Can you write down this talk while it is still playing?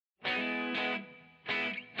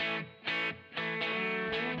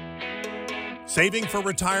Saving for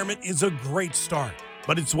retirement is a great start,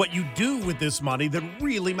 but it's what you do with this money that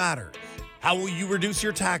really matters. How will you reduce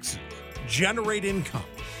your taxes, generate income,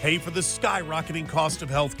 pay for the skyrocketing cost of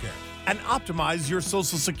healthcare, and optimize your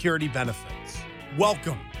Social Security benefits?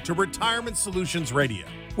 Welcome to Retirement Solutions Radio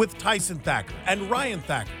with Tyson Thacker and Ryan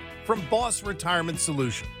Thacker from Boss Retirement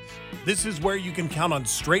Solutions. This is where you can count on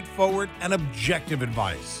straightforward and objective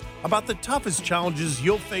advice about the toughest challenges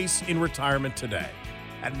you'll face in retirement today.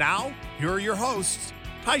 And now, here are your hosts,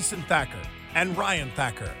 Tyson Thacker and Ryan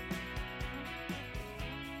Thacker.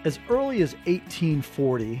 As early as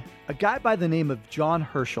 1840, a guy by the name of John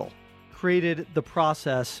Herschel created the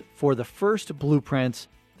process for the first blueprints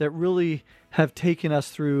that really have taken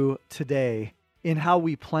us through today in how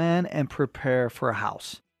we plan and prepare for a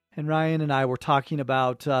house. And Ryan and I were talking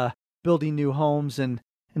about building new homes, and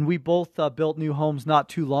we both built new homes not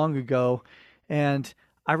too long ago. And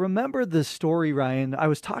I remember the story, Ryan. I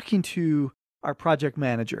was talking to our project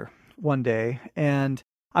manager one day, and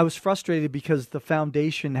I was frustrated because the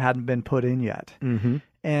foundation hadn't been put in yet. Mm-hmm.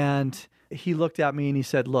 And he looked at me and he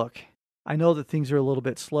said, "Look, I know that things are a little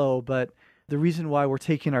bit slow, but the reason why we're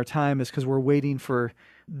taking our time is because we're waiting for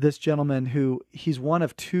this gentleman who he's one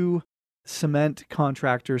of two cement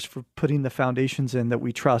contractors for putting the foundations in that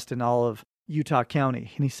we trust in all of Utah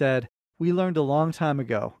County." And he said, "We learned a long time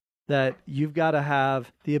ago that you've got to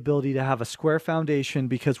have the ability to have a square foundation,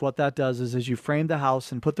 because what that does is as you frame the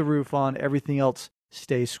house and put the roof on, everything else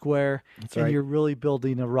stays square." That's and right. You're really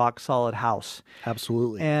building a rock solid house.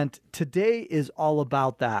 Absolutely. And today is all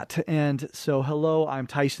about that. And so, hello, I'm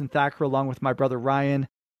Tyson Thacker along with my brother Ryan.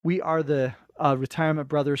 We are the retirement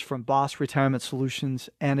brothers from Boss Retirement Solutions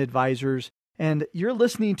and Advisors. And you're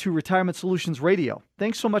listening to Retirement Solutions Radio.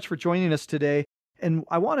 Thanks so much for joining us today. And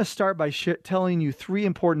I want to start by telling you three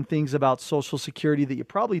important things about Social Security that you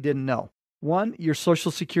probably didn't know. One, your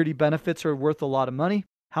Social Security benefits are worth a lot of money.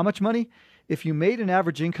 How much money? If you made an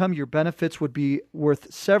average income, your benefits would be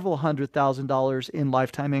worth several $100,000 in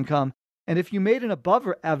lifetime income. And if you made an above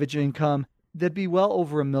average income, that'd be well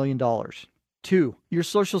over $1 million. Two, your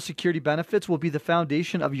Social Security benefits will be the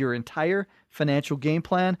foundation of your entire financial game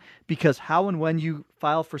plan, because how and when you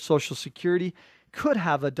file for Social Security could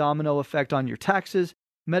have a domino effect on your taxes,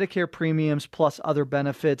 Medicare premiums, plus other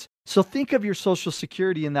benefits. So think of your Social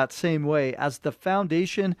Security in that same way, as the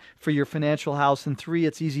foundation for your financial house. And three,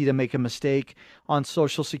 it's easy to make a mistake on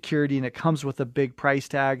Social Security, and it comes with a big price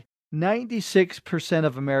tag. 96%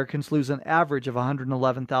 of Americans lose an average of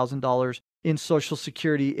 $111,000 in Social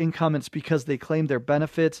Security income. It's because they claim their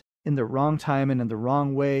benefits in the wrong time and in the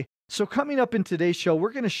wrong way. So coming up in today's show,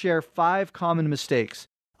 we're going to share 5 common mistakes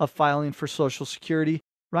of filing for Social Security.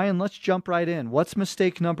 Ryan, let's jump right in. What's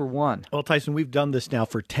mistake number 1? Well, Tyson, we've done this now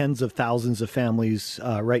for tens of thousands of families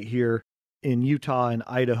right here in Utah and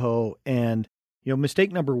Idaho. And,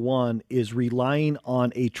 mistake number 1 is relying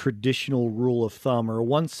on a traditional rule of thumb or a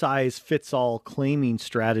one-size-fits-all claiming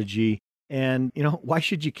strategy. And, why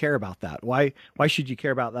should you care about that? Why should you care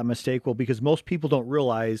about that mistake? Well, because most people don't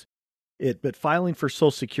realize it, but filing for Social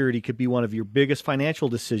Security could be one of your biggest financial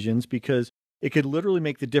decisions, because it could literally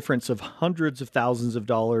make the difference of hundreds of thousands of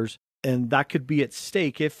dollars, and that could be at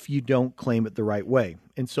stake if you don't claim it the right way.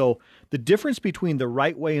 And so the difference between the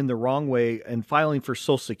right way and the wrong way and filing for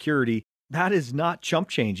Social Security, that is not chump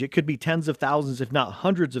change. It could be tens of thousands, if not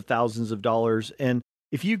hundreds of thousands of dollars. And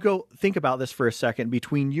if you go think about this for a second,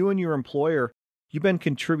 between you and your employer, you've been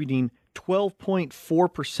contributing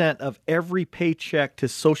 12.4% of every paycheck to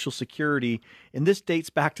Social Security. And this dates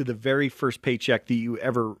back to the very first paycheck that you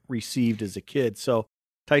ever received as a kid. So,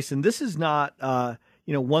 Tyson, this is not,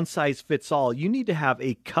 one size fits all. You need to have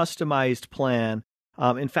a customized plan.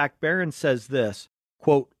 In fact, Barron says this,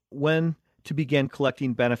 quote, "When to begin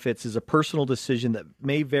collecting benefits is a personal decision that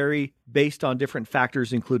may vary based on different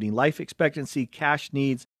factors, including life expectancy, cash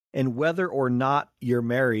needs, and whether or not you're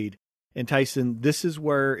married." And Tyson, this is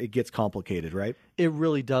where it gets complicated, right? It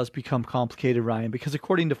really does become complicated, Ryan, because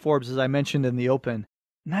according to Forbes, as I mentioned in the open,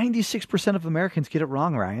 96% of Americans get it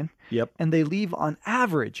wrong, Ryan. Yep. And they leave on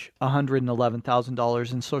average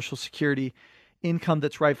 $111,000 in Social Security income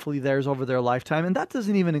that's rightfully theirs over their lifetime. And that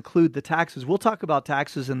doesn't even include the taxes. We'll talk about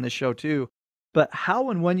taxes in this show too. But how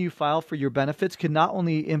and when you file for your benefits can not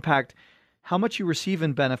only impact how much you receive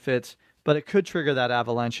in benefits, but it could trigger that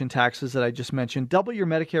avalanche in taxes that I just mentioned, double your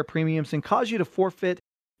Medicare premiums, and cause you to forfeit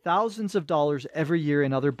thousands of dollars every year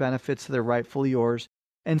in other benefits that are rightfully yours.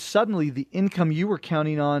 And suddenly the income you were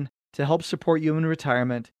counting on to help support you in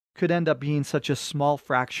retirement could end up being such a small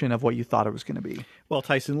fraction of what you thought it was going to be. Well,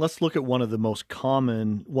 Tyson, let's look at one of the most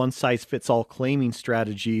common one-size-fits-all claiming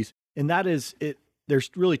strategies, and that is there's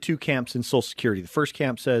really two camps in Social Security. The first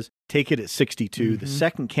camp says, take it at 62. The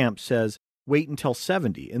second camp says, wait until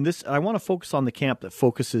 70. And I want to focus on the camp that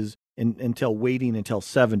focuses until waiting until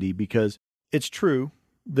 70, because it's true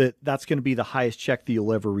that that's going to be the highest check that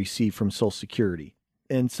you'll ever receive from Social Security.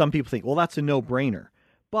 And some people think, well, that's a no-brainer.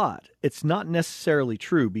 But it's not necessarily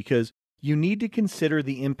true, because you need to consider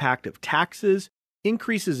the impact of taxes,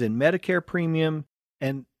 increases in Medicare premium,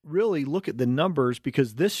 and really look at the numbers,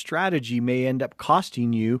 because this strategy may end up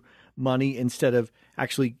costing you money instead of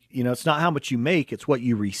actually, it's not how much you make, it's what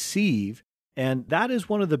you receive. And that is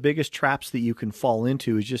one of the biggest traps that you can fall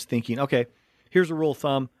into, is just thinking, okay, here's a rule of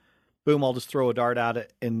thumb. Boom, I'll just throw a dart at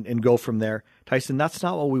it and go from there. Tyson, that's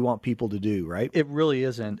not what we want people to do, right? It really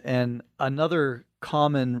isn't. And another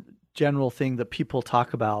common general thing that people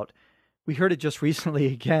talk about, we heard it just recently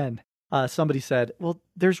again. Somebody said, well,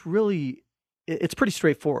 it's pretty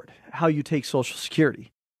straightforward how you take Social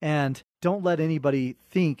Security. And don't let anybody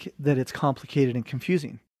think that it's complicated and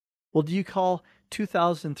confusing. Well, do you call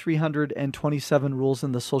 2,327 rules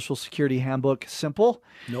in the Social Security handbook simple?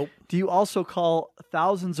 Nope. Do you also call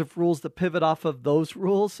thousands of rules that pivot off of those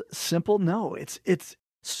rules simple? No, it's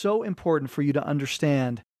so important for you to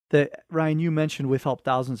understand that, Ryan, you mentioned we've helped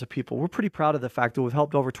thousands of people. We're pretty proud of the fact that we've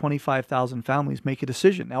helped over 25,000 families make a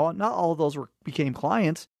decision. Now, not all of those became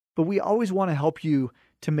clients, but we always want to help you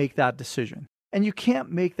to make that decision. And you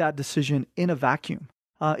can't make that decision in a vacuum.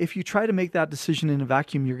 If you try to make that decision in a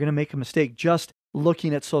vacuum, you're going to make a mistake just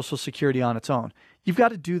looking at Social Security on its own. You've got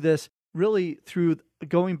to do this really through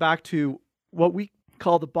going back to what we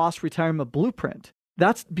call the Boss Retirement Blueprint.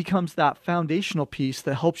 That becomes that foundational piece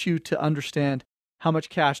that helps you to understand how much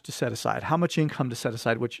cash to set aside, how much income to set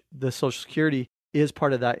aside, which the Social Security is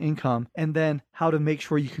part of that income, and then how to make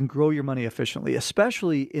sure you can grow your money efficiently,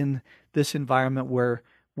 especially in this environment where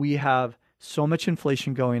we have so much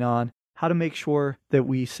inflation going on, how to make sure that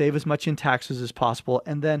we save as much in taxes as possible.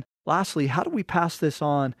 And then lastly, how do we pass this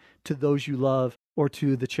on to those you love or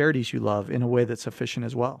to the charities you love in a way that's efficient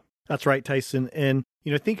as well? That's right, Tyson. And,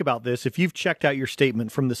 think about this. If you've checked out your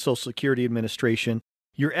statement from the Social Security Administration,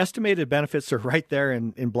 your estimated benefits are right there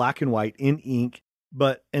in black and white, in ink.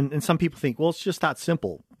 But, and some people think, well, it's just that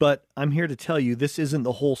simple. But I'm here to tell you, this isn't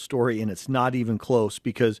the whole story, and it's not even close,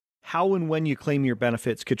 because how and when you claim your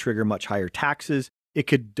benefits could trigger much higher taxes. It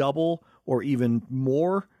could double or even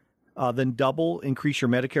more than double increase your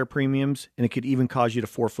Medicare premiums, and it could even cause you to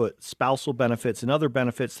forfeit spousal benefits and other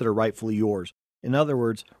benefits that are rightfully yours. In other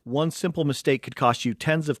words, one simple mistake could cost you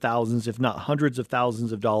tens of thousands, if not hundreds of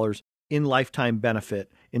thousands of dollars in lifetime benefit.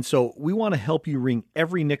 And so we want to help you wring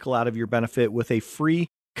every nickel out of your benefit with a free,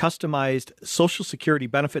 customized Social Security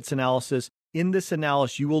benefits analysis. In this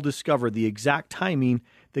analysis, you will discover the exact timing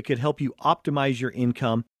that could help you optimize your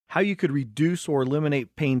income, how you could reduce or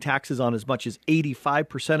eliminate paying taxes on as much as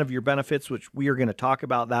 85% of your benefits, which we are going to talk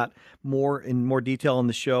about that in more detail in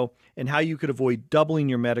the show, and how you could avoid doubling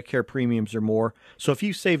your Medicare premiums or more. So if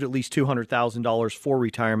you saved at least $200,000 for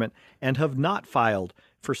retirement and have not filed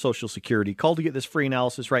for Social Security, call to get this free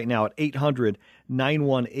analysis right now at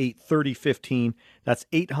 800-918-3015. That's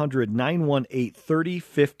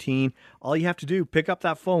 800-918-3015. All you have to do, pick up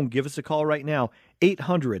that phone, give us a call right now,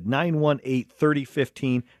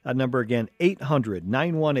 800-918-3015. That number again,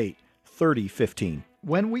 800-918-3015.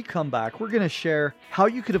 When we come back, we're going to share how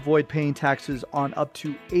you could avoid paying taxes on up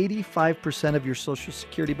to 85% of your Social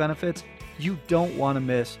Security benefits. You don't want to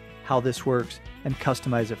miss how this works and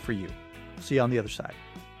customize it for you. See you on the other side.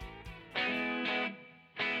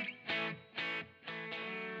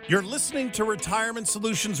 You're listening to Retirement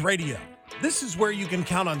Solutions Radio. This is where you can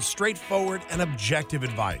count on straightforward and objective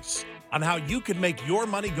advice on how you can make your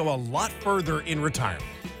money go a lot further in retirement.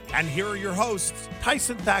 And here are your hosts,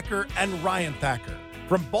 Tyson Thacker and Ryan Thacker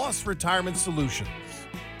from Boss Retirement Solutions.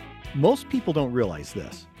 Most people don't realize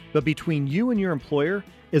this, but between you and your employer,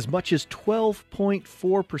 as much as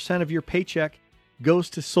 12.4% of your paycheck goes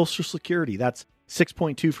to Social Security. That's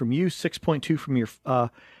 6.2 from you, 6.2 from your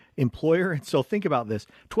employer. And so think about this,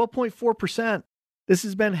 12.4%. This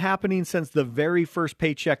has been happening since the very first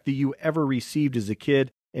paycheck that you ever received as a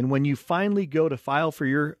kid. And when you finally go to file for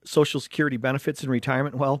your Social Security benefits in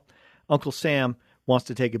retirement, well, Uncle Sam wants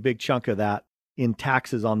to take a big chunk of that in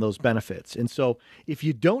taxes on those benefits. And so if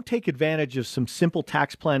you don't take advantage of some simple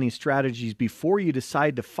tax planning strategies before you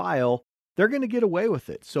decide to file, they're going to get away with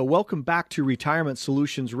it. So welcome back to Retirement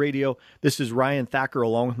Solutions Radio. This is Ryan Thacker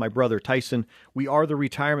along with my brother Tyson. We are the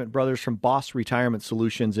Retirement Brothers from Boss Retirement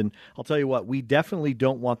Solutions. And I'll tell you what, we definitely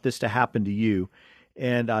don't want this to happen to you.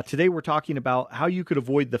 And today we're talking about how you could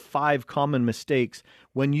avoid the 5 common mistakes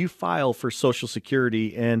when you file for Social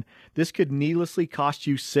Security. And this could needlessly cost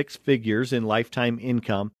you 6 figures in lifetime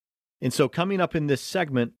income. And so coming up in this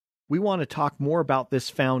segment, we want to talk more about this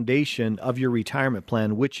foundation of your retirement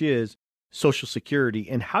plan, which is Social Security,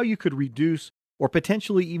 and how you could reduce or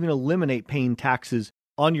potentially even eliminate paying taxes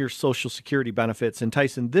on your Social Security benefits. And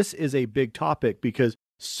Tyson, this is a big topic because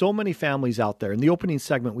so many families out there. In the opening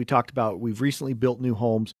segment, we talked about we've recently built new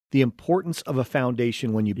homes, the importance of a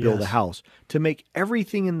foundation when you build a house to make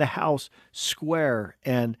everything in the house square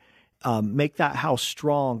and make that house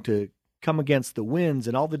strong to come against the winds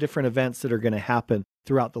and all the different events that are going to happen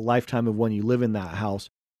throughout the lifetime of when you live in that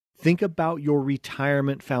house. Think about your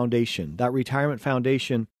retirement foundation, that retirement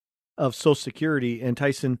foundation of Social Security. And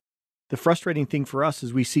Tyson, the frustrating thing for us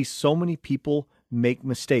is we see so many people make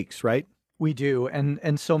mistakes, right? We do.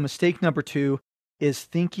 And so mistake number 2 is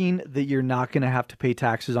thinking that you're not going to have to pay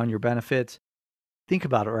taxes on your benefits. Think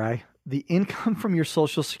about it, right? The income from your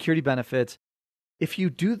Social Security benefits, if you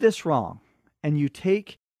do this wrong and you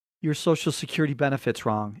take your Social Security benefits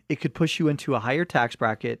wrong, it could push you into a higher tax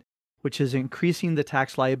bracket, which is increasing the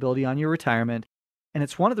tax liability on your retirement. And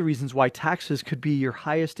it's one of the reasons why taxes could be your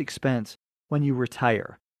highest expense when you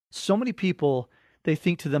retire. So many people, they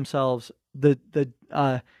think to themselves,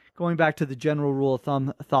 going back to the general rule of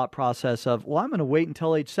thumb thought process of, well, I'm going to wait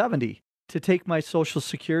until age 70 to take my Social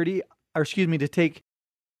Security, to take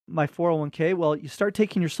my 401k. Well, you start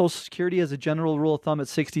taking your Social Security as a general rule of thumb at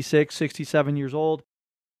 66, 67 years old.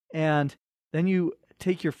 And then you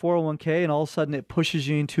take your 401k and all of a sudden it pushes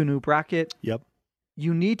you into a new bracket. Yep.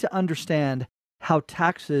 You need to understand how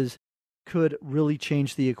taxes could really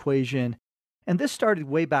change the equation. And this started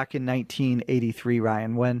way back in 1983,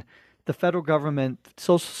 Ryan, when the federal government,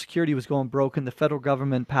 Social Security was going broke, and the federal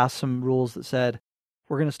government passed some rules that said,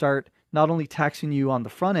 we're going to start not only taxing you on the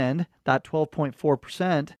front end, that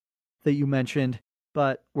 12.4% that you mentioned,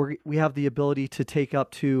 but we have the ability to take up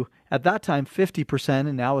to, at that time, 50%,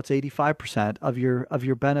 and now it's 85% of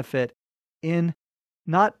your benefit in,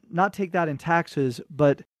 not take that in taxes,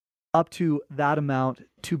 but up to that amount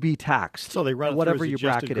to be taxed. So they run whatever your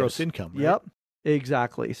bracket gross is. income, right? Yep,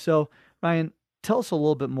 exactly. So Ryan, tell us a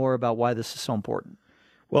little bit more about why this is so important.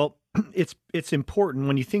 Well, it's important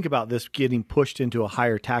when you think about this getting pushed into a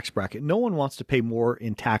higher tax bracket. No one wants to pay more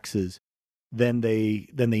in taxes than they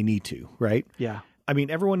need to, right? Yeah. I mean,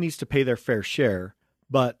 everyone needs to pay their fair share,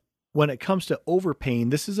 but when it comes to overpaying,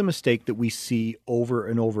 this is a mistake that we see over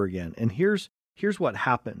and over again. And here's what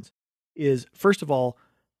happens is, first of all,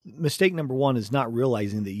 mistake number 1 is not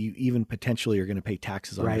realizing that you even potentially are going to pay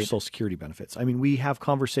taxes on your Social Security benefits. I mean, we have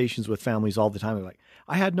conversations with families all the time. They're like,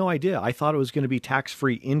 I had no idea. I thought it was going to be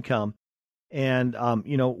tax-free income. And,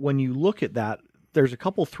 when you look at that, there's a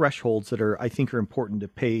couple thresholds that I think are important to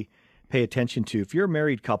pay attention to. If you're a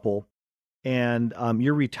married couple and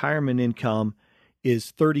your retirement income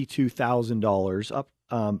is $32,000 up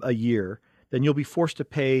a year, then you'll be forced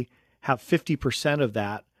to have 50% of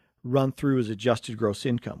that run through as adjusted gross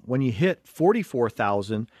income. When you hit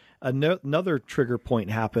 $44,000, another trigger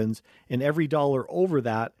point happens, and every dollar over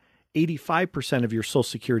that, 85% of your Social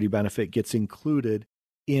Security benefit gets included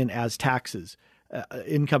in as taxes,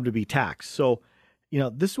 income to be taxed. So,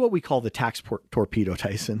 this is what we call the tax torpedo,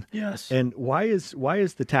 Tyson. Yes. And why is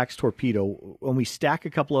the tax torpedo? When we stack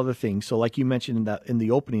a couple other things, so like you mentioned in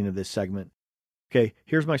the opening of this segment, okay,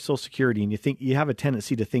 here's my Social Security, and you have a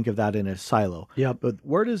tendency to think of that in a silo. Yep. But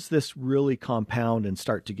where does this really compound and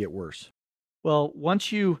start to get worse? Well,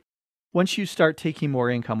 once you start taking more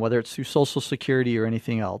income, whether it's through Social Security or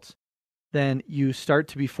anything else, then you start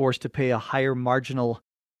to be forced to pay a higher marginal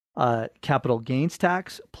capital gains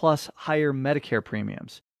tax plus higher Medicare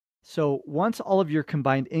premiums. So once all of your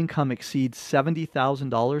combined income exceeds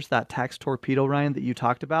 $70,000, that tax torpedo, Ryan, that you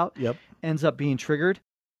talked about, ends up being triggered.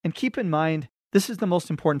 And keep in mind, this is the most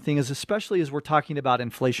important thing, is especially as we're talking about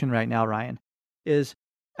inflation right now, Ryan, is,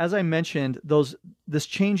 as I mentioned, this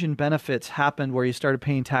change in benefits happened where you started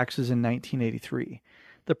paying taxes in 1983.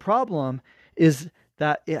 The problem is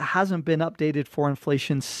that it hasn't been updated for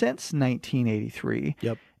inflation since 1983.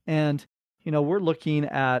 Yep. And, we're looking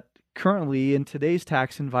at currently in today's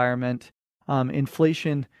tax environment,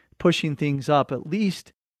 inflation pushing things up at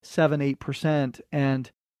least 7-8%. And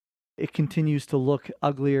it continues to look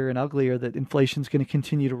uglier and uglier that inflation is going to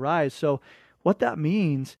continue to rise. So what that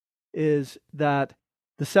means is that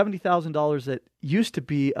the $70,000 that used to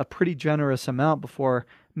be a pretty generous amount before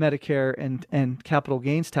Medicare and capital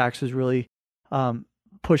gains taxes really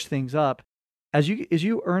push things up, as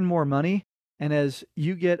you earn more money and as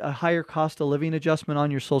you get a higher cost of living adjustment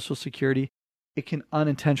on your Social Security, it can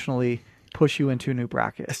unintentionally push you into a new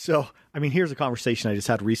bracket. So, I mean, here's a conversation I just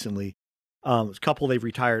had recently. A couple, they've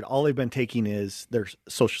retired. All they've been taking is their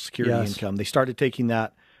Social Security income. They started taking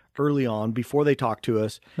that early on before they talked to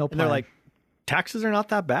us. No and they're like, taxes are not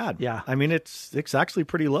that bad. Yeah. I mean, it's actually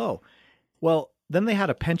pretty low. Well, then they had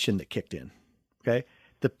a pension that kicked in. Okay.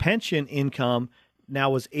 The pension income now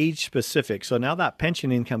was age specific. So now that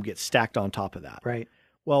pension income gets stacked on top of that. Right.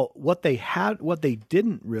 Well, what they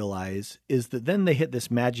didn't realize is that then they hit this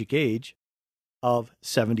magic age of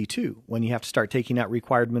 72 when you have to start taking out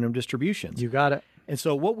required minimum distributions. You got it. And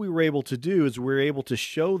so what we were able to do is we were able to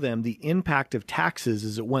show them the impact of taxes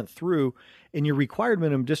as it went through. And your required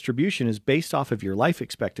minimum distribution is based off of your life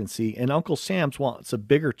expectancy. And Uncle Sam's wants a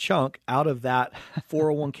bigger chunk out of that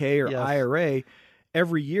 401k or Yes. IRA.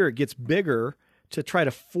 Every year it gets bigger to try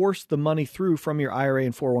to force the money through from your IRA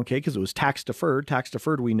and 401k because it was tax deferred. Tax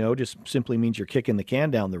deferred, we know, just simply means you're kicking the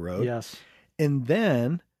can down the road. Yes. And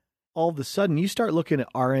then all of a sudden you start looking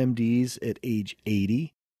at RMDs at age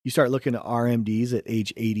 80. You start looking at RMDs at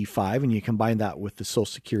age 85, and you combine that with the Social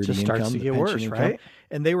Security Just income. starts to the get pension worse, income, right?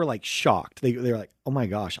 And they were like shocked. They're like, oh my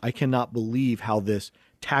gosh, I cannot believe how this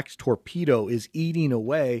tax torpedo is eating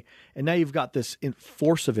away. And now you've got this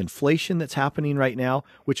force of inflation that's happening right now,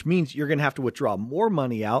 which means you're going to have to withdraw more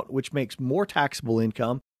money out, which makes more taxable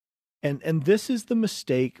income. And this is the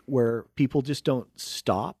mistake where people just don't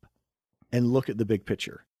stop and look at the big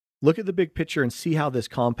picture. Look at the big picture and see how this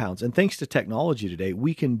compounds. And thanks to technology today,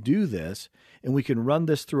 we can do this and we can run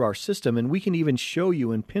this through our system, and we can even show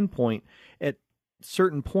you and pinpoint at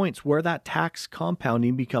certain points where that tax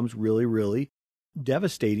compounding becomes really, really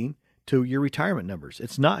devastating to your retirement numbers.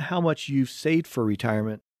 It's not how much you've saved for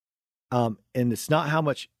retirement, and it's not how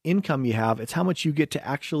much income you have. It's how much you get to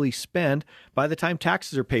actually spend by the time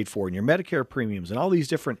taxes are paid for and your Medicare premiums and all these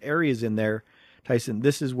different areas in there. Tyson,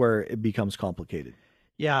 this is where it becomes complicated.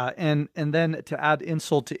 Yeah, and then to add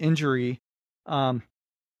insult to injury, the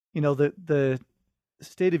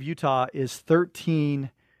state of Utah is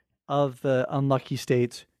 13 of the unlucky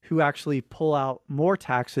states who actually pull out more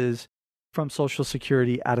taxes from Social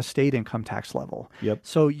Security at a state income tax level. Yep.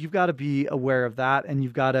 So you've got to be aware of that, and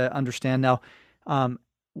you've got to understand now.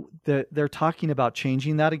 They're talking about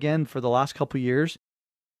changing that again for the last couple of years.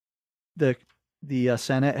 The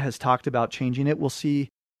Senate has talked about changing it. We'll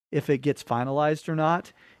see if it gets finalized or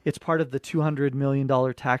not. It's part of the $200 million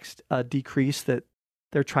tax decrease that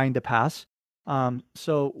they're trying to pass.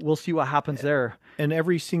 So we'll see what happens there. And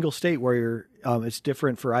every single state where you're, it's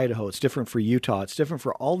different for Idaho, it's different for Utah, it's different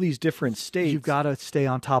for all these different states. You've got to stay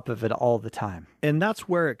on top of it all the time. And that's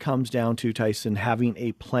where it comes down to, Tyson, having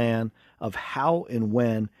a plan of how and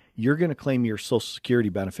when you're going to claim your Social Security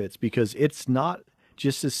benefits, because it's not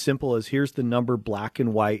just as simple as here's the number black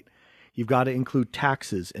and white. You've got to include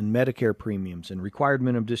taxes and Medicare premiums and required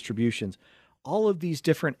minimum distributions, all of these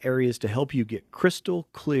different areas to help you get crystal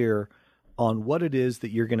clear on what it is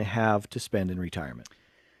that you're going to have to spend in retirement.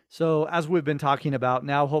 So as we've been talking about,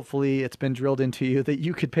 now hopefully it's been drilled into you that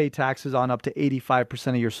you could pay taxes on up to 85%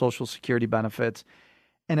 of your Social Security benefits.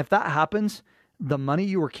 And if that happens, the money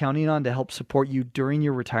you were counting on to help support you during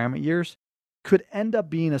your retirement years could end up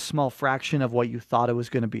being a small fraction of what you thought it was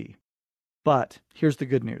going to be. But here's the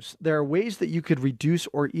good news. There are ways that you could reduce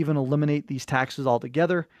or even eliminate these taxes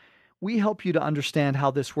altogether. We help you to understand how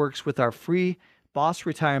this works with our free Boss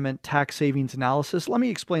Retirement Tax Savings Analysis. Let me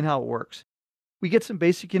explain how it works. We get some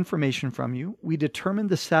basic information from you. We determine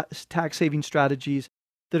the tax saving strategies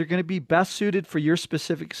that are going to be best suited for your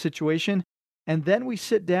specific situation. And then we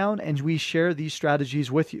sit down and we share these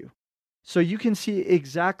strategies with you, so you can see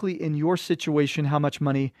exactly in your situation how much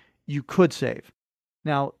money you could save.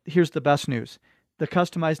 Now, here's the best news. The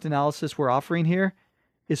customized analysis we're offering here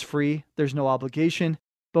is free. There's no obligation,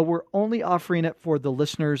 but we're only offering it for the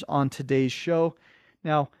listeners on today's show.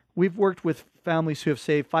 Now, we've worked with families who have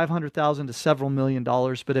saved $500,000 to several $1 million,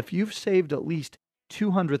 but if you've saved at least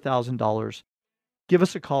 $200,000, give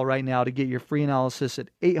us a call right now to get your free analysis at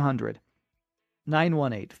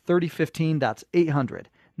 800-918-3015. That's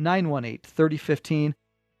 800-918-3015.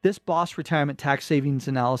 This Boss Retirement Tax Savings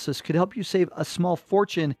Analysis could help you save a small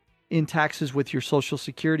fortune in taxes with your Social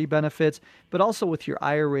Security benefits, but also with your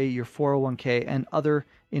IRA, your 401k, and other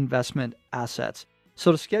investment assets.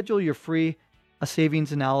 So to schedule your free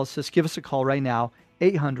savings analysis, give us a call right now,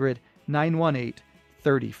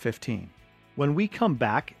 800-918-3015. When we come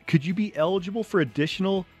back, could you be eligible for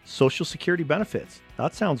additional Social Security benefits?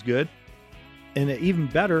 That sounds good. And even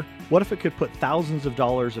better, what if it could put thousands of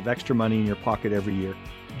dollars of extra money in your pocket every year?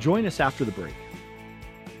 Join us after the break.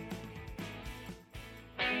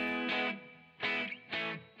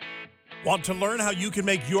 Want to learn how you can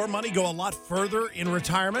make your money go a lot further in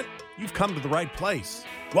retirement? you've come to the right place.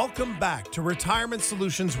 Welcome back to Retirement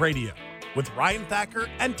Solutions Radio with Ryan Thacker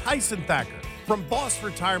and Tyson Thacker from Boss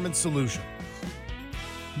Retirement Solutions.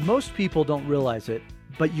 Most people don't realize it,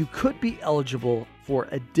 but you could be eligible for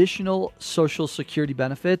additional Social Security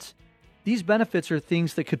benefits. These benefits are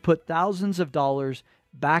things that could put thousands of dollars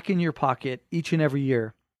back in your pocket each and every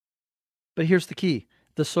year. But here's the key.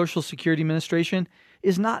 The Social Security Administration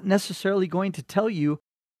is not necessarily going to tell you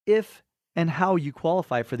if and how you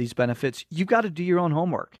qualify for these benefits. You've got to do your own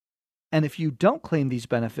homework. And if you don't claim these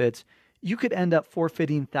benefits, you could end up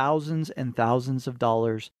forfeiting thousands and thousands of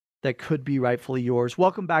dollars that could be rightfully yours.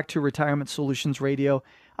 Welcome back to Retirement Solutions Radio.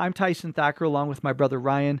 I'm Tyson Thacker along with my brother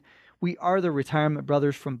Ryan. We are the Retirement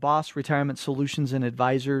Brothers from Boss Retirement Solutions and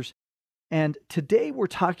Advisors. And today we're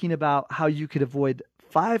talking about how you could avoid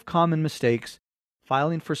 5 common mistakes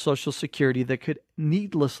filing for Social Security that could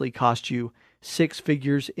needlessly cost you 6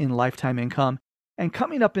 figures in lifetime income. And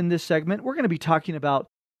coming up in this segment, we're going to be talking about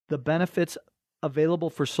the benefits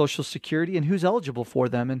available for Social Security and who's eligible for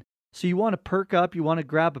them. And so you want to perk up, you want to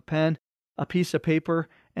grab a pen, a piece of paper,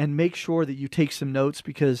 and make sure that you take some notes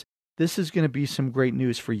because this is going to be some great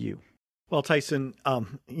news for you. Well, Tyson,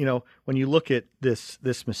 when you look at this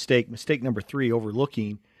mistake number 3,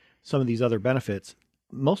 overlooking some of these other benefits,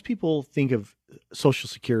 most people think of Social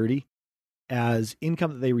Security as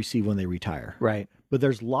income that they receive when they retire. Right. But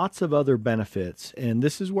there's lots of other benefits, and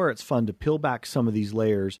this is where it's fun to peel back some of these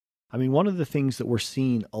layers. I mean, one of the things that we're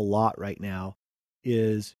seeing a lot right now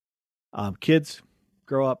is kids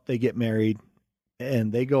grow up, they get married,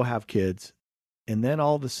 and they go have kids. And then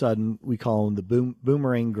all of a sudden, we call them the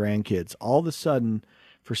boomerang grandkids. All of a sudden,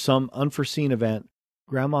 for some unforeseen event,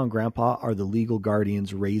 grandma and grandpa are the legal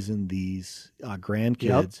guardians raising these grandkids.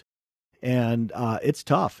 Yep. And it's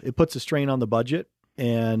tough. It puts a strain on the budget.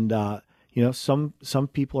 And, some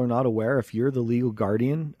people are not aware, if you're the legal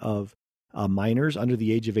guardian of minors under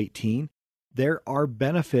the age of 18, there are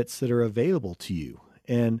benefits that are available to you.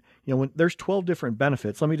 And, when there's 12 different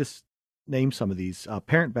benefits, let me just name some of these: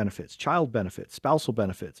 parent benefits, child benefits, spousal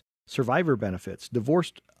benefits, survivor benefits,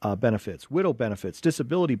 divorced benefits, widow benefits,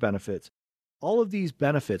 disability benefits. All of these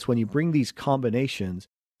benefits, when you bring these combinations,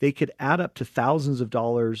 they could add up to thousands of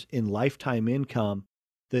dollars in lifetime income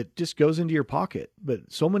that just goes into your pocket.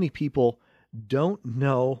 But so many people don't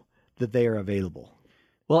know that they are available.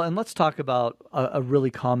 Well, and let's talk about a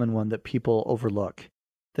really common one that people overlook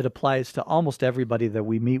that applies to almost everybody that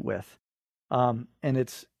we meet with. And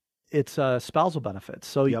it's spousal benefits.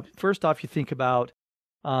 So Yep. First off, you think about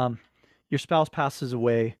your spouse passes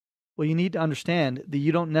away. Well, you need to understand that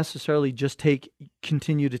you don't necessarily just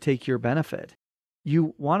continue to take your benefit.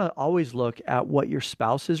 You want to always look at what your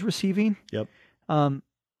spouse is receiving, Yep.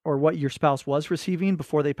 Or what your spouse was receiving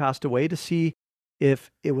before they passed away to see if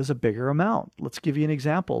it was a bigger amount. Let's give you an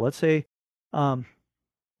example. Let's say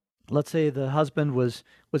the husband was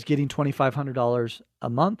getting $2,500 a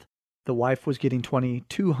month. The wife was getting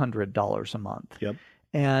 $2,200 a month. Yep.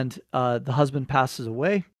 And the husband passes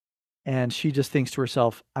away. And she just thinks to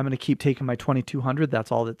herself, I'm going to keep taking my $2,200.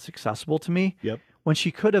 That's all that's accessible to me. Yep. When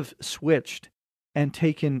she could have switched and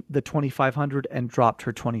taken the $2,500 and dropped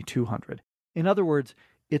her $2,200. In other words,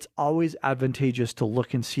 it's always advantageous to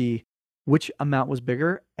look and see which amount was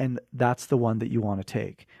bigger, and that's the one that you want to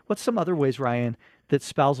take. What's some other ways, Ryan, that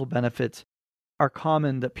spousal benefits are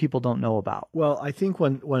common that people don't know about? Well, I think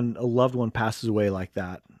when a loved one passes away like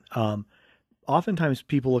that, oftentimes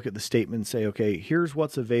people look at the statement and say, okay, here's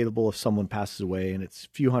what's available if someone passes away, and it's a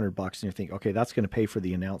few $100, and you think, okay, that's going to pay for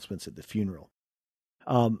the announcements at the funeral.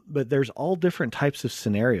 But there's all different types of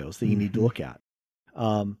scenarios that you need to look at.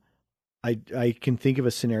 I can think of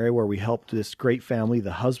a scenario where we helped this great family.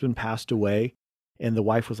 The husband passed away, and the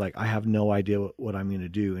wife was like, I have no idea what I'm going to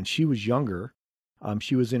do. And she was younger.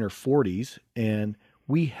 She was in her 40s, and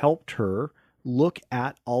we helped her look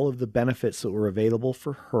at all of the benefits that were available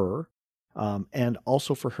for her, and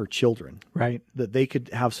also for her children, right? That they could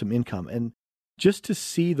have some income. And just to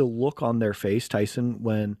see the look on their face, Tyson,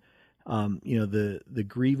 when, the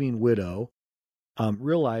grieving widow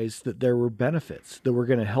realized that there were benefits that were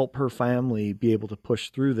going to help her family be able to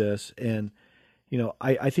push through this. And,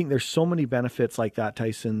 I think there's so many benefits like that,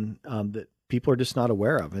 Tyson, that people are just not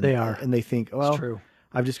aware of. And they are. And they think, well, it's true.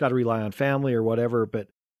 I've just got to rely on family or whatever. But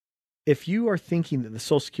if you are thinking that the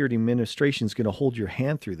Social Security Administration is going to hold your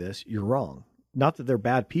hand through this, you're wrong. Not that they're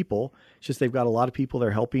bad people. It's just they've got a lot of people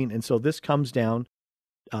they're helping. And so this comes down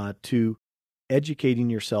to educating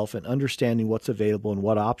yourself and understanding what's available and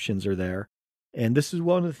what options are there. And this is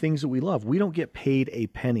one of the things that we love. We don't get paid a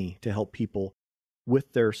penny to help people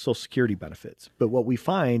with their Social Security benefits. But what we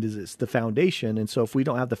find is it's the foundation. And so if we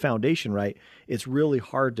don't have the foundation right, it's really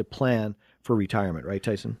hard to plan for retirement, right,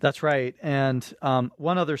 Tyson? That's right. And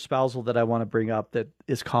one other spousal that I want to bring up that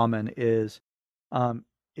is common is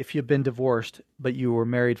if you've been divorced, but you were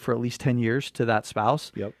married for at least 10 years to that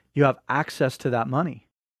spouse, you have access to that money.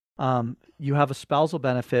 You have a spousal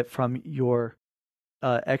benefit from your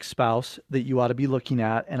ex-spouse that you ought to be looking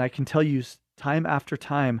at. And I can tell you time after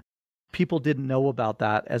time, people didn't know about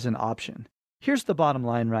that as an option. Here's the bottom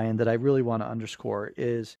line, Ryan, that I really want to underscore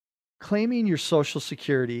is claiming your Social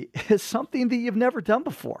Security is something that you've never done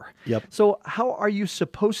before. So how are you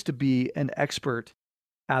supposed to be an expert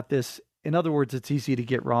at this? In other words, it's easy to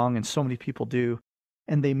get wrong, and so many people do,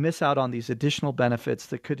 and they miss out on these additional benefits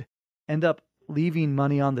that could end up leaving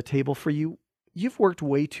money on the table for you. You've worked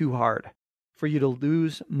way too hard for you to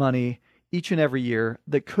lose money each and every year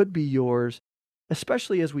that could be yours,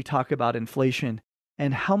 especially as we talk about inflation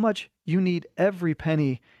and how much you need every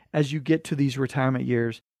penny as you get to these retirement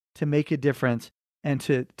years to make a difference and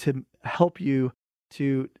to help you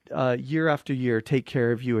to year after year take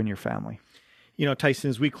care of you and your family. You know, Tyson,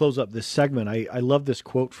 as we close up this segment, I love this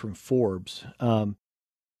quote from Forbes. And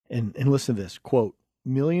listen to this quote: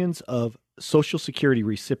 millions of Social Security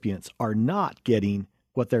recipients are not getting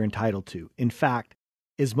what they're entitled to. In fact,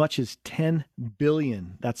 as much as 10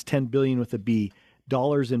 billion, that's 10 billion with a B,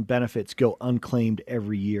 dollars in benefits go unclaimed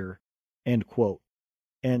every year, end quote.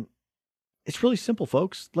 And it's really simple,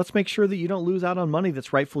 folks. Let's make sure that you don't lose out on money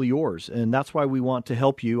that's rightfully yours. And that's why we want to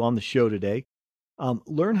help you on the show today.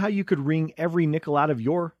 Learn how you could wring every nickel out of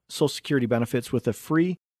your Social Security benefits with a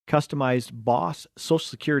free, customized Boss Social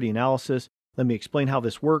Security analysis. Let me explain how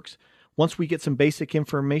this works. Once we get some basic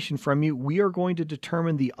information from you, we are going to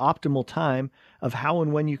determine the optimal time of how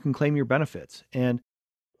and when you can claim your benefits. And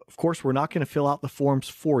of course, we're not going to fill out the forms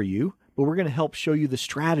for you, but we're going to help show you the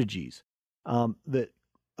strategies that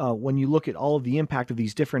when you look at all of the impact of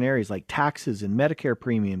these different areas like taxes and Medicare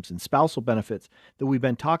premiums and spousal benefits that we've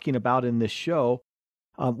been talking about in this show.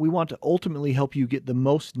 We want to ultimately help you get the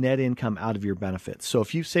most net income out of your benefits. So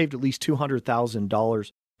if you've saved at least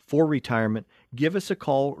 $200,000 for retirement, give us a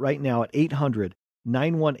call right now at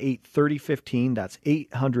 800-918-3015. That's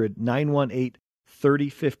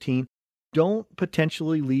 800-918-3015. Don't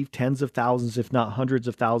potentially leave tens of thousands, if not hundreds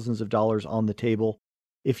of thousands of dollars on the table.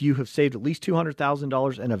 If you have saved at least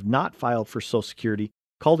 $200,000 and have not filed for Social Security,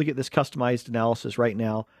 call to get this customized analysis right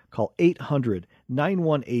now. Call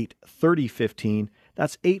 800-918-3015.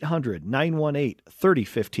 That's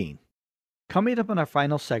 800-918-3015. Coming up in our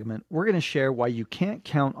final segment, we're going to share why you can't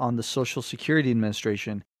count on the Social Security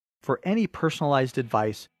Administration for any personalized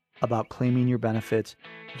advice about claiming your benefits.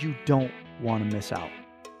 You don't want to miss out.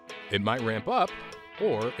 It might ramp up,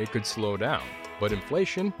 or it could slow down, but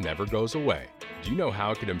inflation never goes away. Do you know how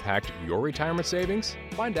it could impact your retirement savings?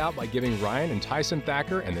 Find out by giving Ryan and Tyson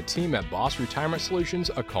Thacker and the team at Boss Retirement Solutions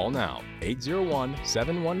a call now.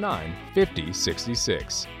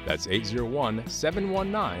 801-719-5066. That's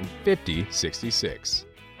 801-719-5066.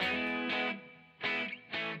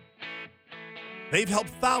 They've helped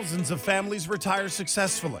thousands of families retire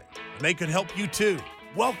successfully, and they could help you too.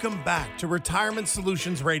 Welcome back to Retirement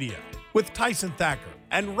Solutions Radio with Tyson Thacker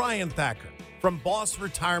and Ryan Thacker from Boss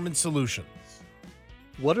Retirement Solutions.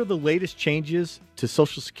 What are the latest changes to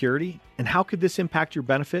Social Security, and how could this impact your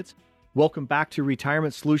benefits? Welcome back to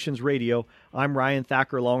Retirement Solutions Radio. I'm Ryan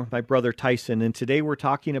Thacker along with my brother Tyson, and today we're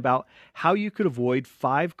talking about how you could avoid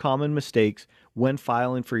 5 common mistakes when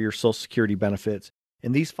filing for your Social Security benefits.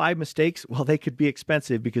 And these 5 mistakes, well, they could be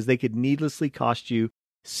expensive because they could needlessly cost you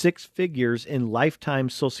 6 figures in lifetime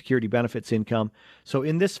Social Security benefits income. So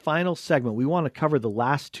in this final segment, we want to cover the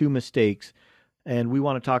last 2 mistakes, and we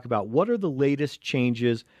want to talk about what are the latest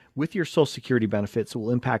changes with your Social Security benefits that will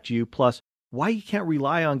impact you, plus why you can't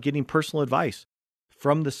rely on getting personal advice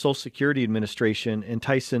from the Social Security Administration. And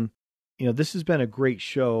Tyson, you know, this has been a great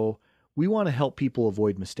show. We want to help people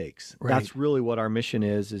avoid mistakes. Right. That's really what our mission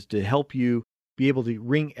is to help you be able to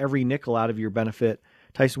wring every nickel out of your benefit.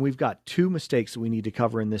 Tyson, we've got 2 mistakes that we need to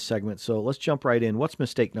cover in this segment, so let's jump right in. What's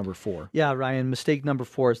mistake number 4? Yeah, Ryan, mistake number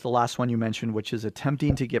 4 is the last one you mentioned, which is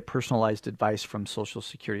attempting to get personalized advice from Social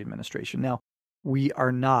Security Administration. Now, we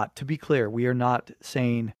are not, to be clear, we are not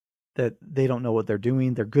saying that they don't know what they're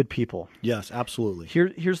doing. They're good people. Yes, absolutely.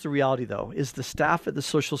 Here's the reality, though, is the staff at the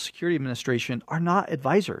Social Security Administration are not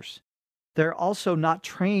advisors. They're also not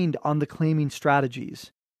trained on the claiming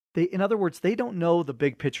strategies. In other words, they don't know the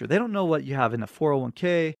big picture. They don't know what you have in a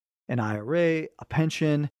 401k, an IRA, a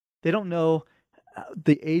pension. They don't know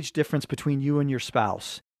the age difference between you and your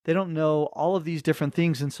spouse. They don't know all of these different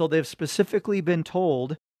things. And so they've specifically been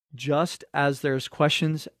told just as there's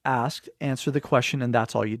questions asked, answer the question, and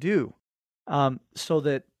that's all you do. So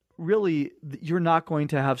that really you're not going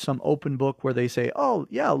to have some open book where they say, oh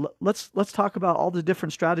yeah, let's talk about all the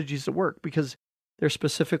different strategies that work, because they're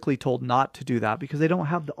specifically told not to do that because they don't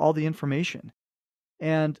have all the information.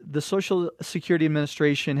 And the Social Security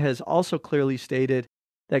Administration has also clearly stated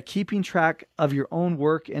that keeping track of your own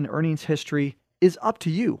work and earnings history is up to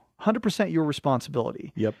you, 100% your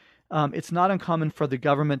responsibility. Yep. It's not uncommon for the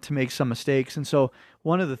government to make some mistakes. And so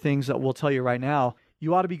one of the things that we'll tell you right now,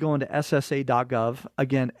 you ought to be going to SSA.gov.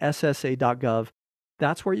 Again, SSA.gov.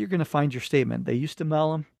 That's where you're going to find your statement. They used to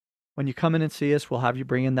mail them. When you come in and see us, we'll have you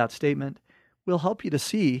bring in that statement. We'll help you to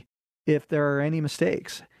see if there are any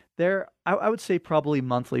mistakes. I would say probably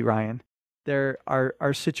monthly, Ryan. There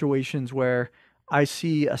are situations where I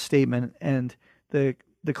see a statement and the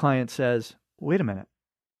client says, wait a minute,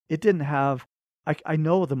 it didn't have, I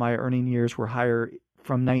know that my earning years were higher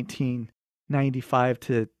from 1995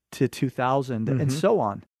 to 2000 and so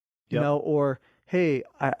on, you know, or, hey,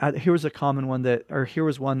 here was a common one here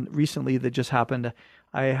was one recently that just happened.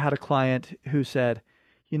 I had a client who said,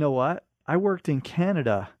 you know what, I worked in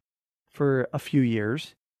Canada for a few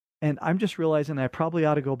years, and I'm just realizing I probably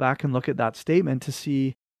ought to go back and look at that statement to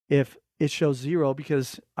see if it shows zero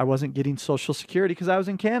because I wasn't getting Social Security because I was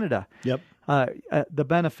in Canada. Yep. The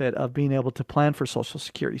benefit of being able to plan for Social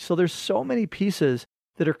Security. So there's so many pieces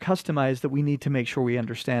that are customized that we need to make sure we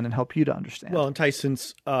understand and help you to understand. Well, and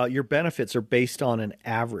Tyson's, your benefits are based on an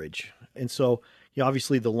average. And so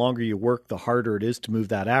obviously the longer you work, the harder it is to move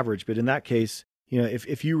that average. But in that case,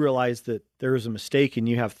 if you realize that there is a mistake and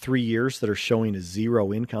you have 3 years that are showing a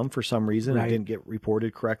zero income for some reason, right, and didn't get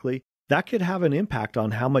reported correctly, that could have an impact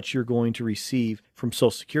on how much you're going to receive from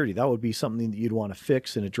Social Security. That would be something that you'd want to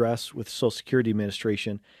fix and address with Social Security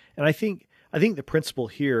Administration. And I think the principle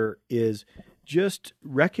here is just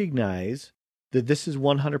recognize that this is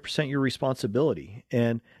 100% your responsibility.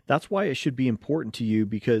 And that's why it should be important to you,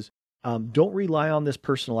 because don't rely on this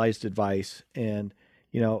personalized advice. And,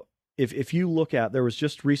 if you look at, there was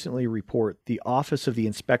just recently a report, the Office of the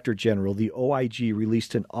Inspector General, the OIG,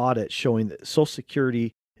 released an audit showing that Social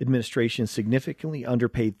Security Administration significantly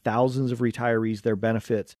underpaid thousands of retirees their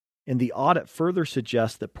benefits. And the audit further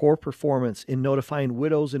suggests that poor performance in notifying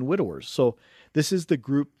widows and widowers. So this is the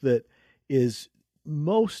group that is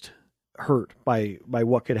most hurt by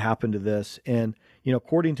what could happen to this. And,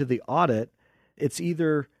 according to the audit, it's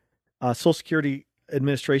either Social Security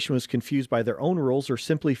Administration was confused by their own rules or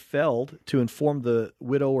simply failed to inform the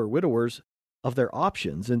widow or widowers of their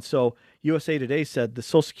options. And so USA Today said the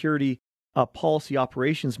Social Security Policy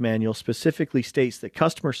Operations Manual specifically states that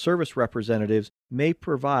customer service representatives may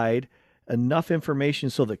provide enough information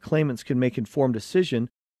so that claimants can make informed decision,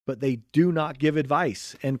 but they do not give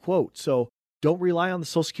advice, end quote. So don't rely on the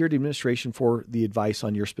Social Security Administration for the advice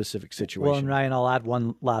on your specific situation. Well, and Ryan, I'll add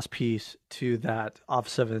one last piece to that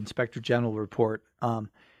Office of Inspector General report.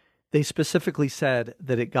 They specifically said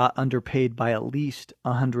that it got underpaid by at least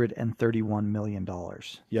 $131 million. Yep.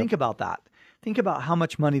 Think about that. Think about how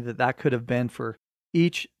much money that could have been for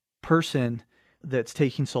each person that's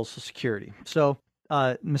taking Social Security. So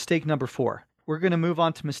mistake number 4. We're going to move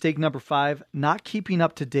on to mistake number 5, not keeping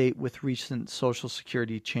up to date with recent Social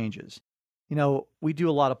Security changes. We do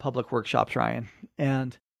a lot of public workshops, Ryan,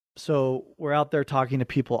 and so we're out there talking to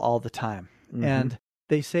people all the time. Mm-hmm. And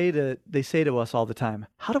they say to us all the time,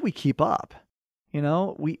 how do we keep up?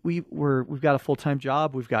 We've got a full-time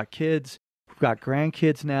job, we've got kids, we've got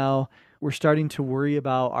grandkids now. We're starting to worry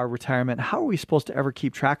about our retirement. How are we supposed to ever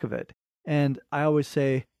keep track of it? And I always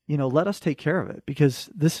say, let us take care of it, because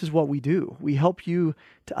this is what we do. We help you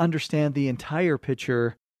to understand the entire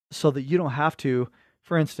picture so that you don't have to.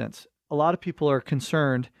 For instance, a lot of people are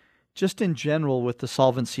concerned just in general with the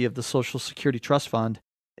solvency of the Social Security Trust Fund.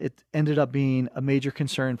 It ended up being a major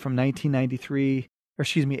concern from 83,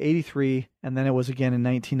 and then it was again in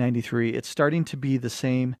 1993. It's starting to be the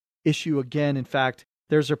same issue again. In fact,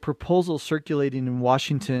 there's a proposal circulating in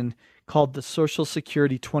Washington called the Social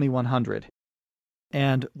Security 2100.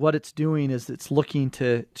 And what it's doing is it's looking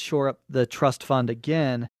to shore up the trust fund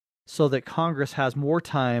again so that Congress has more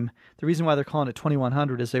time. The reason why they're calling it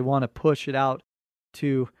 2100 is they want to push it out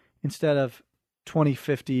to, instead of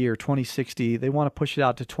 2050 or 2060, they want to push it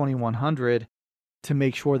out to 2100 to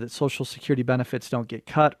make sure that Social Security benefits don't get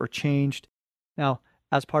cut or changed. Now,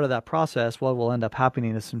 as part of that process, what will end up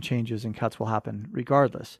happening is some changes and cuts will happen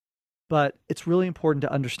regardless. But it's really important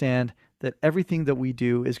to understand that everything that we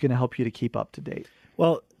do is going to help you to keep up to date.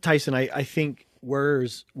 Well, Tyson, I think where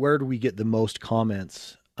do we get the most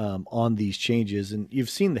comments on these changes? And you've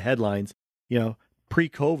seen the headlines.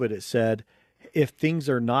 Pre-COVID, it said, if things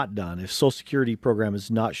are not done, if Social Security program is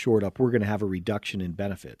not shored up, we're going to have a reduction in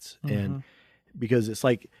benefits. And because it's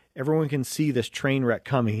like everyone can see this train wreck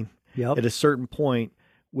coming at a certain point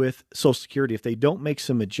with Social Security. If they don't make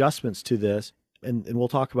some adjustments to this, and we'll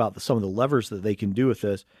talk about some of the levers that they can do with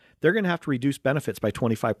this, they're going to have to reduce benefits by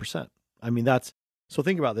 25%. I mean, so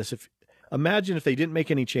think about this. Imagine if they didn't make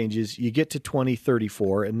any changes, you get to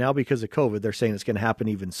 2034, and now because of COVID, they're saying it's going to happen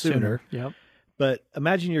even sooner. Yep. But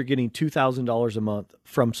imagine you're getting $2,000 a month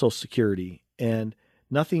from Social Security and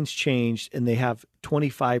nothing's changed and they have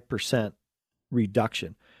 25%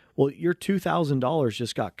 reduction. Well, your $2,000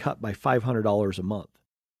 just got cut by $500 a month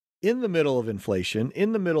in the middle of inflation,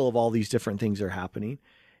 in the middle of all these different things that are happening.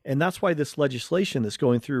 And that's why this legislation that's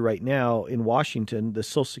going through right now in Washington, the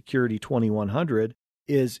Social Security 2100,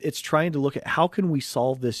 it's trying to look at how can we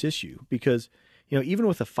solve this issue? Because even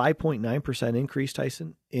with a 5.9% increase,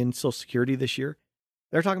 Tyson, in Social Security this year,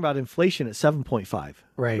 they're talking about inflation at 7.5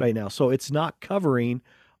 right now. So it's not covering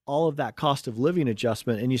all of that cost of living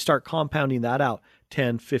adjustment. And you start compounding that out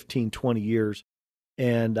 10, 15, 20 years.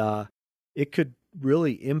 And it could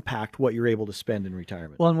really impact what you're able to spend in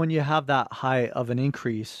retirement. Well, and when you have that high of an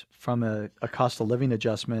increase from a cost of living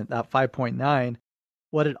adjustment, that 5.9,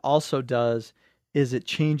 what it also does is it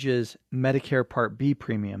changes Medicare Part B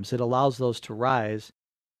premiums. It allows those to rise,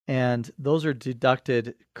 and those are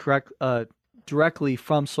deducted directly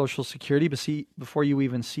from Social Security before you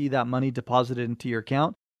even see that money deposited into your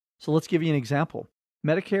account. So let's give you an example.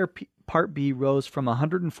 Medicare Part B rose from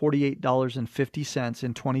 $148.50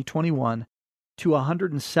 in 2021 to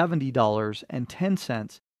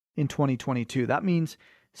 $170.10 in 2022. That means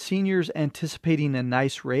seniors anticipating a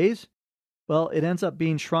nice raise, well, it ends up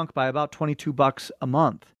being shrunk by about $22 a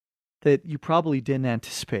month that you probably didn't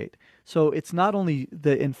anticipate. So it's not only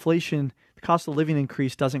the inflation, the cost of living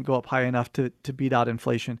increase doesn't go up high enough to beat out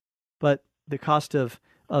inflation, but the cost of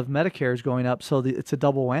Medicare is going up, so it's a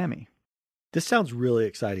double whammy. This sounds really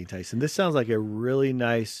exciting, Tyson. This sounds like a really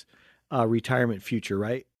nice retirement future,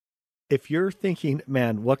 right? If you're thinking,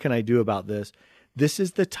 man, what can I do about this? This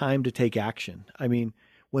is the time to take action. I mean,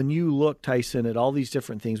 when you look, Tyson, at all these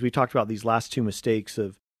different things, we talked about these last two mistakes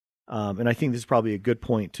of, and I think this is probably a good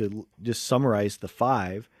point to just summarize the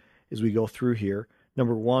 5 as we go through here.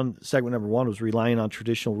 Segment number one was relying on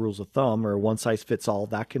traditional rules of thumb or one size fits all.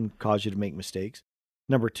 That can cause you to make mistakes.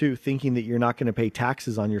 Number 2, thinking that you're not going to pay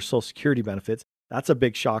taxes on your Social Security benefits. That's a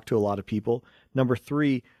big shock to a lot of people. Number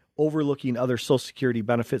 3, overlooking other Social Security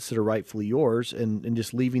benefits that are rightfully yours and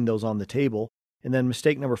just leaving those on the table. And then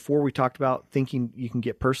mistake number 4, we talked about thinking you can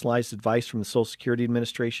get personalized advice from the Social Security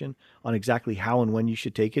Administration on exactly how and when you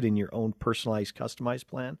should take it in your own personalized, customized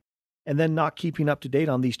plan. And then not keeping up to date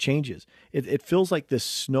on these changes. It feels like this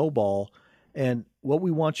snowball. And what we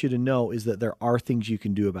want you to know is that there are things you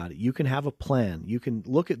can do about it. You can have a plan. You can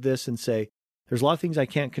look at this and say, there's a lot of things I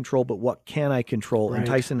can't control, but what can I control? Right. And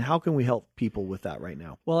Tyson, how can we help people with that right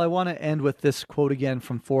now? Well, I want to end with this quote again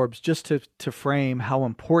from Forbes, just to frame how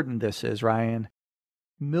important this is, Ryan.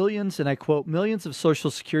 Millions, and I quote, millions of Social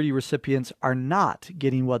Security recipients are not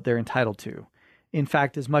getting what they're entitled to. In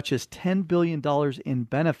fact, as much as $10 billion in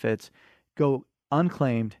benefits go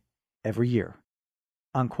unclaimed every year,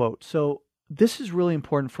 unquote. So this is really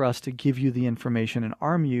important for us to give you the information and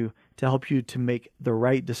arm you to help you to make the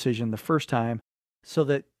right decision the first time so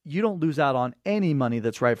that you don't lose out on any money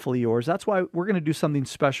that's rightfully yours. That's why we're going to do something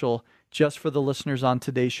special just for the listeners on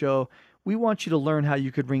today's show. We want you to learn how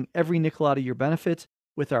you could wring every nickel out of your benefits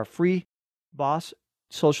with our free Boss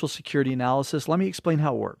Social Security analysis. Let me explain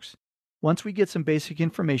how it works. Once we get some basic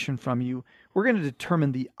information from you, we're going to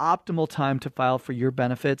determine the optimal time to file for your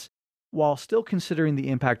benefits while still considering the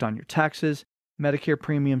impact on your taxes, Medicare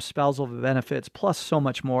premiums, spousal benefits, plus so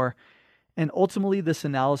much more. And ultimately, this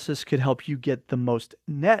analysis could help you get the most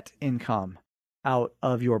net income out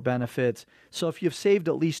of your benefits. So if you've saved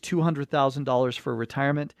at least $200,000 for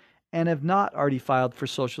retirement and have not already filed for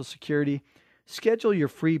Social Security, schedule your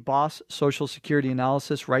free Boss Social Security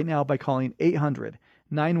analysis right now by calling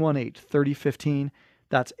 800-918-3015.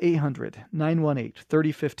 That's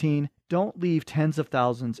 800-918-3015. Don't leave tens of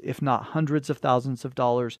thousands, if not hundreds of thousands of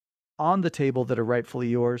dollars on the table that are rightfully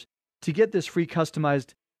yours. To get this free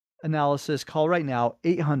customized analysis, call right now,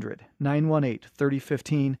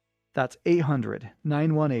 800-918-3015. That's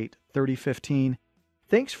 800-918-3015.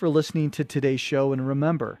 Thanks for listening to today's show, and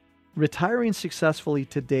remember, retiring successfully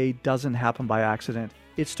today doesn't happen by accident.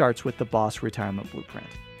 It starts with the Boss Retirement Blueprint.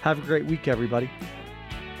 Have a great week, everybody.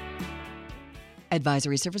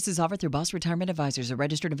 Advisory services offered through Boss Retirement Advisors, a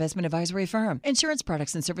registered investment advisory firm. Insurance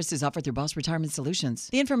products and services offered through Boss Retirement Solutions.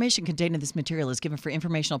 The information contained in this material is given for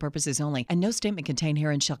informational purposes only, and no statement contained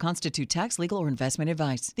herein shall constitute tax, legal, or investment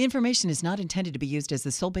advice. The information is not intended to be used as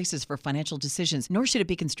the sole basis for financial decisions, nor should it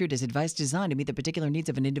be construed as advice designed to meet the particular needs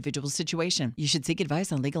of an individual situation. You should seek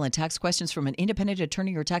advice on legal and tax questions from an independent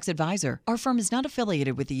attorney or tax advisor. Our firm is not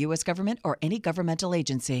affiliated with the U.S. government or any governmental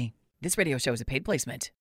agency. This radio show is a paid placement.